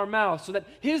with our mouth, so that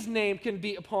his name can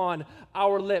be upon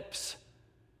our lips.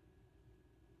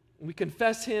 We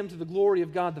confess him to the glory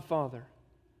of God the Father.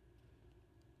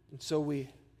 And so we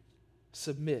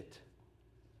submit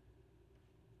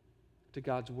to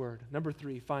God's word. Number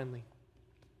 3, finally,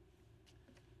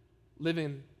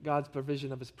 living God's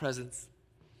provision of his presence.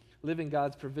 Living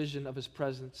God's provision of his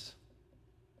presence.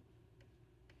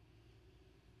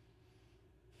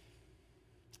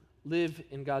 Live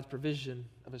in God's provision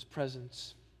of his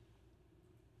presence.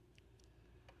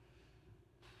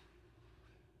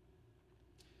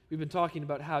 We've been talking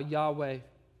about how Yahweh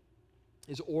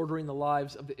is ordering the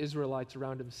lives of the Israelites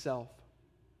around himself.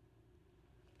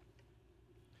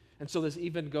 And so this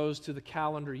even goes to the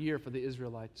calendar year for the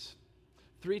Israelites.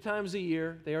 3 times a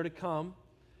year they are to come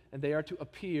and they are to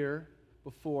appear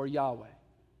before Yahweh.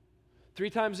 3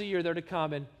 times a year they're to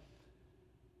come, and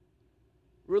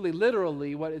really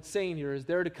literally what it's saying here is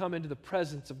they're to come into the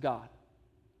presence of God.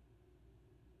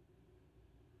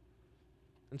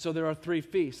 And so there are 3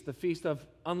 feasts. The Feast of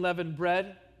Unleavened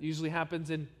Bread usually happens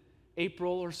in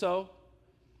April or so,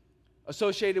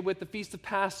 associated with the Feast of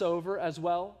Passover as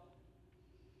well,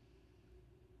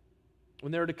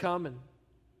 when they're to come and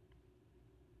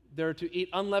they're to eat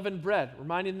unleavened bread,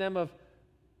 reminding them of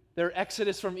their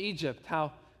exodus from Egypt,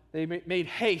 how they made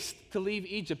haste to leave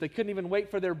Egypt. They couldn't even wait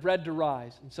for their bread to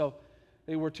rise. And so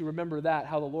they were to remember that,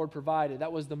 how the Lord provided.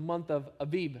 That was the month of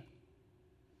Abib.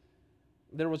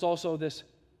 There was also this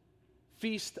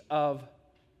Feast of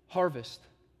Harvest,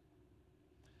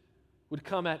 would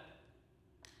come at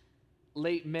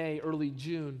late May, early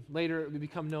June. Later, it would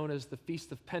become known as the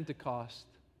Feast of Pentecost.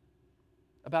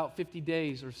 About 50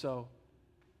 days or so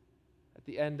at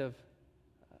the end of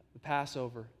the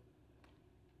Passover.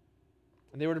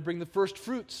 And they were to bring the first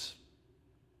fruits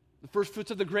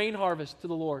of the grain harvest to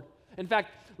the Lord. In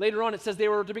fact, later on it says they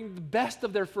were to bring the best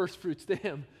of their first fruits to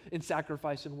Him in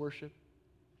sacrifice and worship.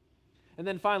 And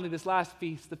then finally, this last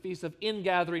feast, the Feast of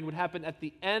Ingathering, would happen at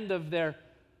the end of their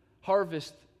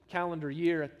harvest calendar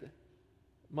year, at the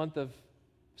month of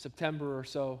September or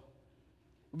so.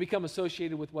 It would become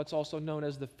associated with what's also known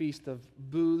as the Feast of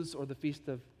Booths or the Feast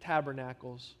of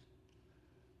Tabernacles.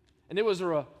 And it was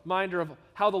a reminder of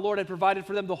how the Lord had provided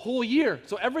for them the whole year.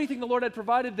 So everything the Lord had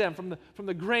provided them, from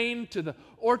the grain to the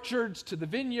orchards to the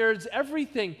vineyards,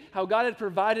 everything, how God had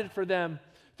provided for them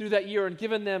through that year and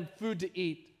given them food to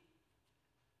eat.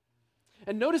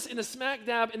 And notice in a smack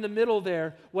dab in the middle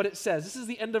there what it says. This is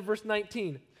the end of verse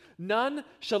 19. None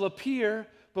shall appear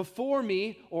before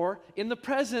me, or in the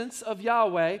presence of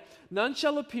Yahweh, none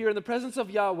shall appear in the presence of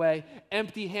Yahweh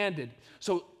empty-handed.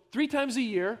 So 3 times a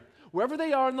year, wherever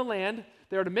they are in the land,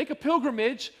 they are to make a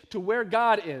pilgrimage to where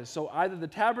God is. So either the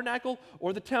tabernacle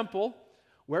or the temple,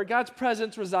 where God's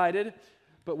presence resided.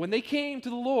 But when they came to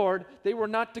the Lord, they were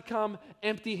not to come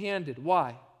empty-handed.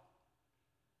 Why?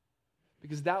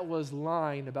 Because that was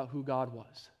lying about who God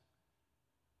was.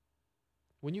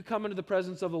 When you come into the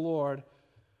presence of the Lord,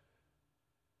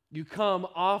 you come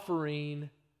offering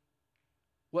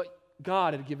what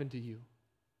God had given to you.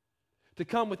 To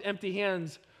come with empty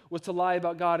hands was to lie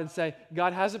about God and say,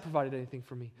 God hasn't provided anything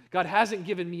for me. God hasn't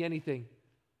given me anything.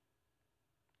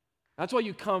 That's why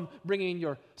you come bringing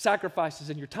your sacrifices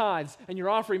and your tithes and your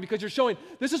offering, because you're showing,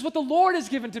 this is what the Lord has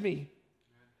given to me.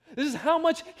 This is how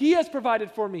much He has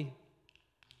provided for me.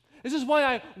 This is why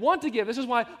I want to give. This is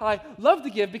why I love to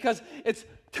give, because it's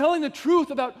telling the truth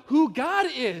about who God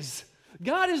is.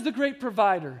 God is the great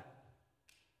provider.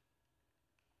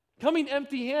 Coming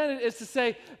empty-handed is to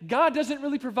say, God doesn't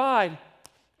really provide.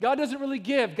 God doesn't really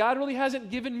give. God really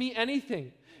hasn't given me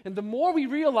anything. And the more we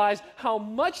realize how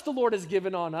much the Lord has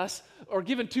given on us, or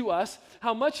given to us,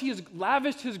 how much He has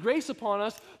lavished His grace upon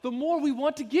us, the more we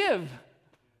want to give.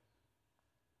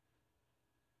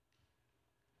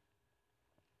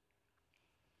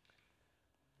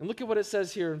 And look at what it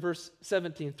says here in verse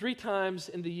 17. 3 times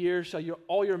in the year shall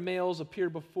all your males appear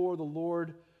before the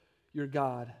Lord your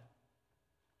God.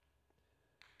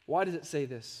 Why does it say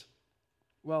this?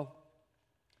 Well,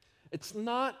 it's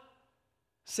not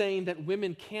saying that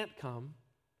women can't come.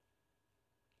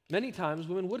 Many times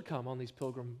women would come on these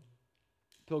pilgrim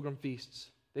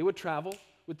feasts. They would travel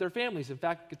with their families. In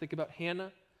fact, you could think about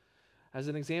Hannah as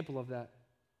an example of that.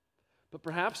 But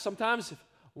perhaps sometimes if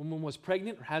a woman was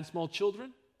pregnant or had small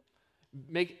children,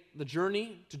 make the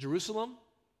journey to Jerusalem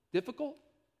difficult.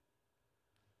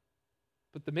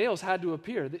 But the males had to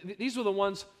appear. These were the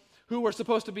ones who were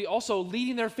supposed to be also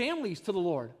leading their families to the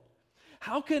Lord.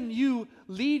 How can you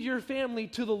lead your family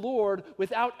to the Lord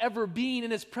without ever being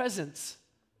in His presence?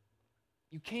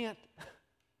 You can't.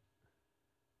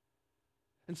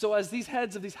 And so as these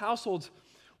heads of these households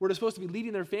were supposed to be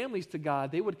leading their families to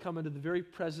God, they would come into the very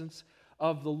presence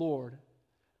of the Lord,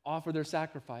 offer their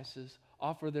sacrifices,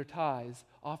 offer their tithes,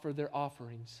 offer their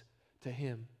offerings to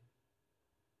Him.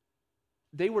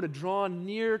 They were to draw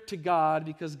near to God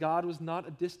because God was not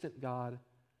a distant God.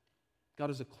 God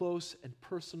is a close and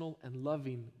personal and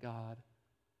loving God.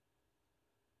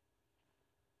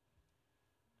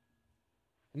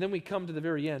 And then we come to the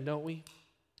very end, don't we?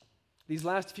 These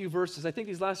last few verses, I think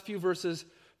these last few verses,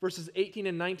 verses 18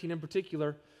 and 19 in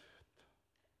particular,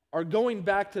 are going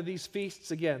back to these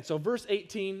feasts again. So verse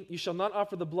 18, you shall not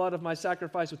offer the blood of my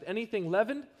sacrifice with anything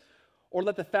leavened, or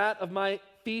let the fat of my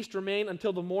feast remain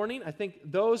until the morning. I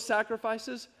think those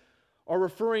sacrifices are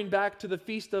referring back to the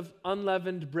feast of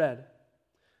unleavened bread.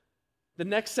 The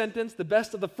next sentence, the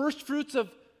best of the first fruits of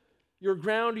your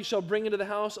ground you shall bring into the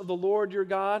house of the Lord your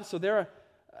God. So there,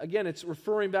 again, it's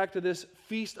referring back to this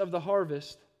feast of the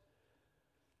harvest.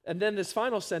 And then this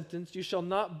final sentence, you shall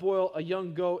not boil a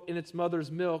young goat in its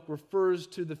mother's milk, refers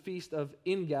to the feast of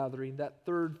ingathering, that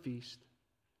third feast.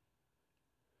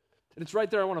 And it's right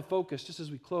there I want to focus just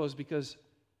as we close, because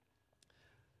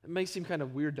it may seem kind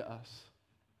of weird to us.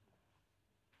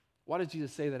 Why did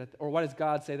Jesus say that, or why does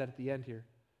God say that at the end here?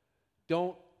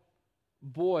 Don't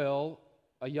boil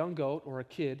a young goat or a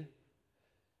kid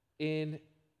in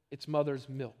its mother's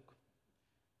milk.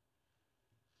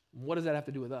 What does that have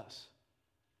to do with us?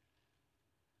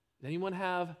 Does anyone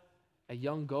have a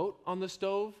young goat on the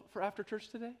stove for after church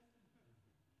today?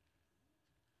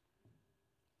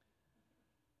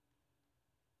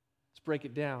 Let's break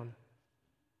it down.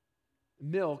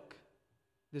 Milk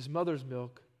This mother's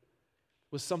milk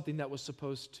was something that was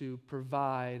supposed to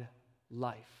provide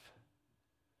life,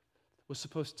 was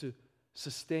supposed to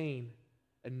sustain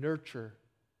and nurture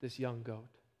this young goat,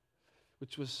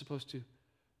 which was supposed to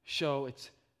show its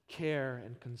care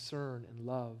and concern and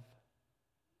love.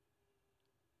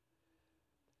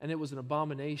 And it was an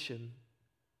abomination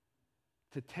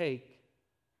to take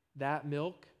that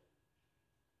milk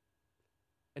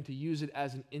and to use it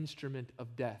as an instrument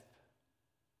of death,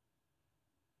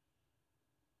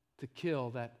 to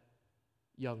kill that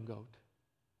young goat.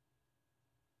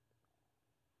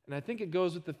 And I think it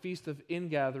goes with the Feast of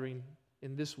Ingathering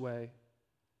in this way.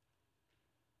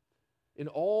 In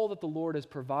all that the Lord has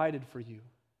provided for you,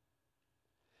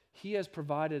 He has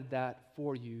provided that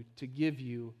for you to give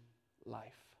you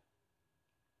life.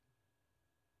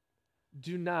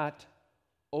 Do not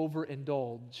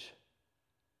overindulge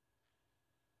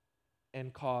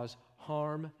and cause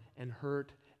harm and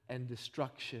hurt and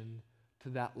destruction to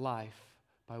that life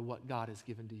by what God has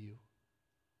given to you.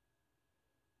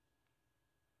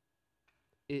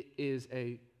 It is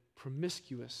a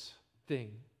promiscuous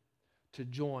thing to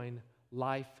join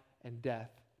life and death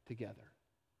together.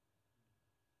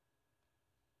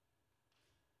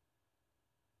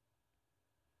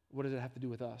 What does it have to do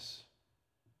with us?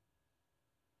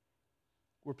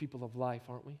 We're people of life,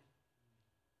 aren't we?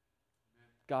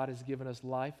 God has given us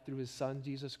life through His Son,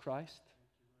 Jesus Christ.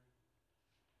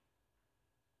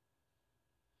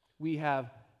 We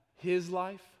have His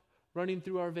life running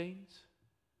through our veins.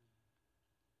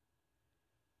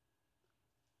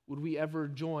 Would we ever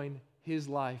join His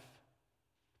life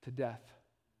to death?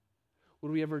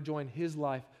 Would we ever join His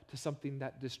life to something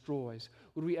that destroys?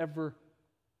 Would we ever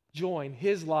join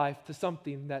His life to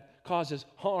something that causes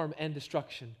harm and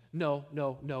destruction? No,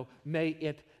 no, no. May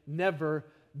it never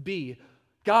be.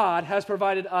 God has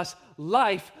provided us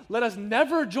life. Let us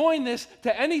never join this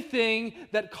to anything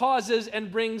that causes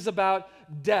and brings about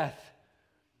death.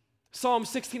 Psalm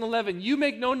 16:11, you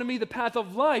make known to me the path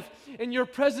of life. In your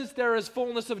presence there is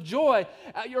fullness of joy.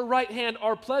 At your right hand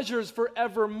are pleasures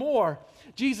forevermore.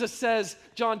 Jesus says,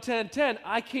 John 10:10,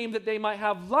 I came that they might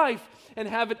have life and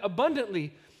have it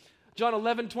abundantly. John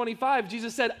 11:25,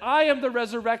 Jesus said, I am the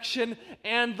resurrection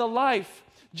and the life.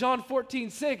 John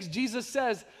 14:6, Jesus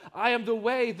says, I am the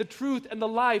way, the truth, and the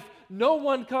life. No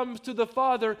one comes to the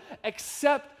Father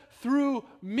except through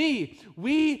me.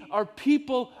 We are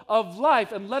people of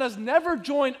life, and let us never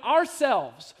join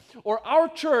ourselves or our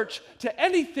church to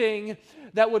anything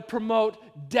that would promote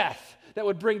death, that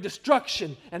would bring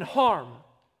destruction and harm.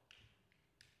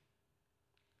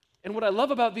 And what I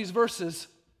love about these verses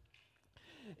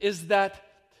is that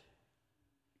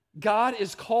God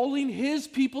is calling His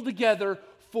people together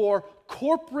for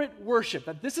corporate worship.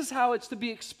 That this is how it's to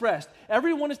be expressed.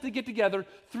 Everyone is to get together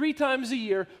 3 times a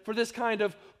year for this kind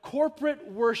of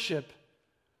corporate worship.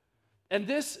 And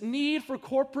this need for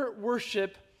corporate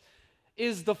worship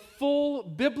is the full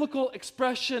biblical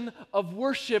expression of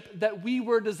worship that we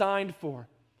were designed for.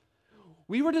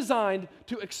 We were designed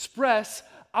to express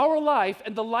our life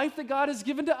and the life that God has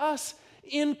given to us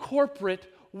in corporate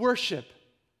worship.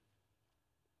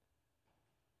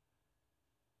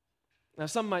 Now,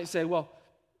 some might say, well,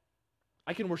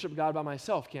 I can worship God by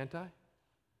myself, can't I?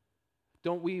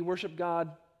 Don't we worship God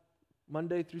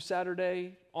Monday through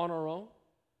Saturday on our own?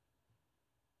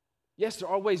 Yes, there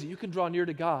are ways that you can draw near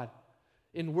to God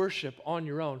in worship on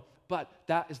your own, but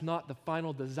that is not the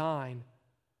final design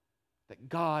that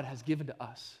God has given to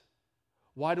us.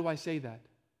 Why do I say that?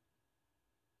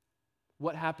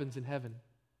 What happens in heaven?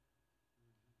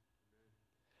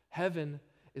 Heaven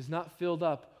is not filled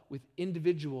up with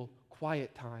individual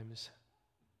quiet times.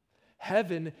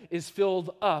 Heaven is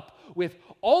filled up with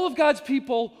all of God's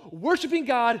people worshiping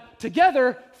God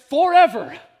together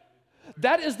forever.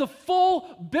 That is the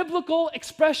full biblical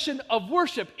expression of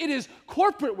worship. It is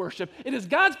corporate worship. It is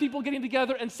God's people getting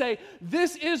together and say,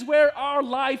 this is where our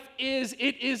life is.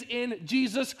 It is in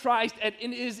Jesus Christ, and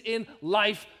it is in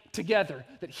life together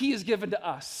that He has given to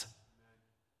us.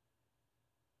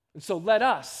 And so let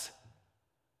us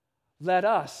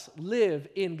live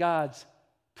in God's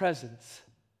presence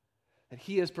that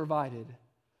He has provided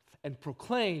and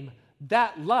proclaim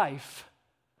that life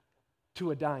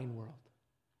to a dying world.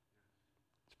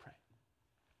 Let's pray.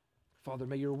 Father,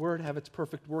 may your word have its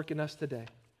perfect work in us today.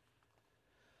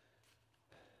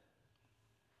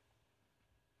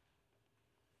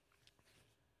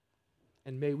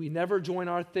 And may we never join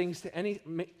ourselves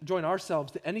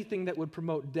to anything that would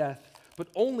promote death, but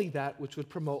only that which would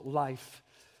promote life.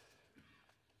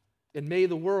 And may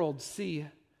the world see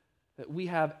that we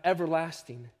have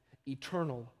everlasting,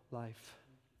 eternal life.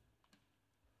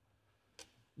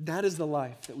 That is the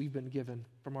life that we've been given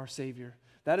from our Savior.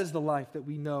 That is the life that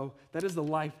we know. That is the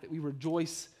life that we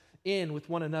rejoice in with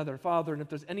one another. Father, and if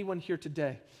there's anyone here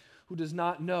today who does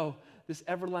not know this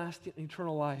everlasting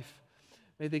eternal life,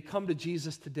 may they come to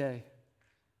Jesus today.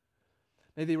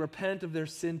 May they repent of their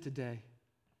sin today.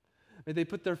 May they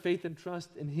put their faith and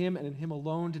trust in Him and in Him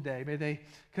alone today. May they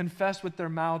confess with their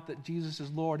mouth that Jesus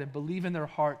is Lord and believe in their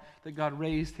heart that God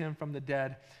raised Him from the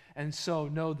dead, and so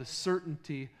know the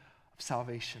certainty of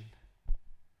salvation.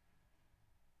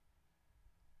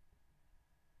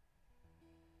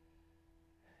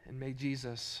 And may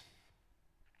Jesus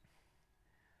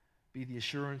be the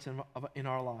assurance in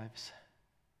our lives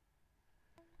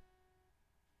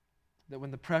that when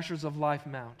the pressures of life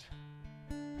mount,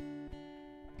 when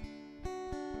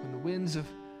the winds of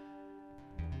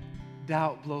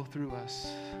doubt blow through us,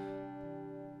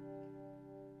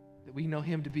 that we know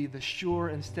Him to be the sure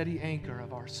and steady anchor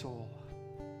of our soul.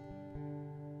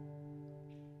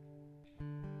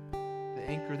 The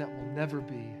anchor that will never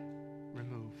be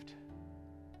removed.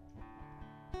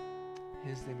 In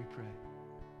His name we pray.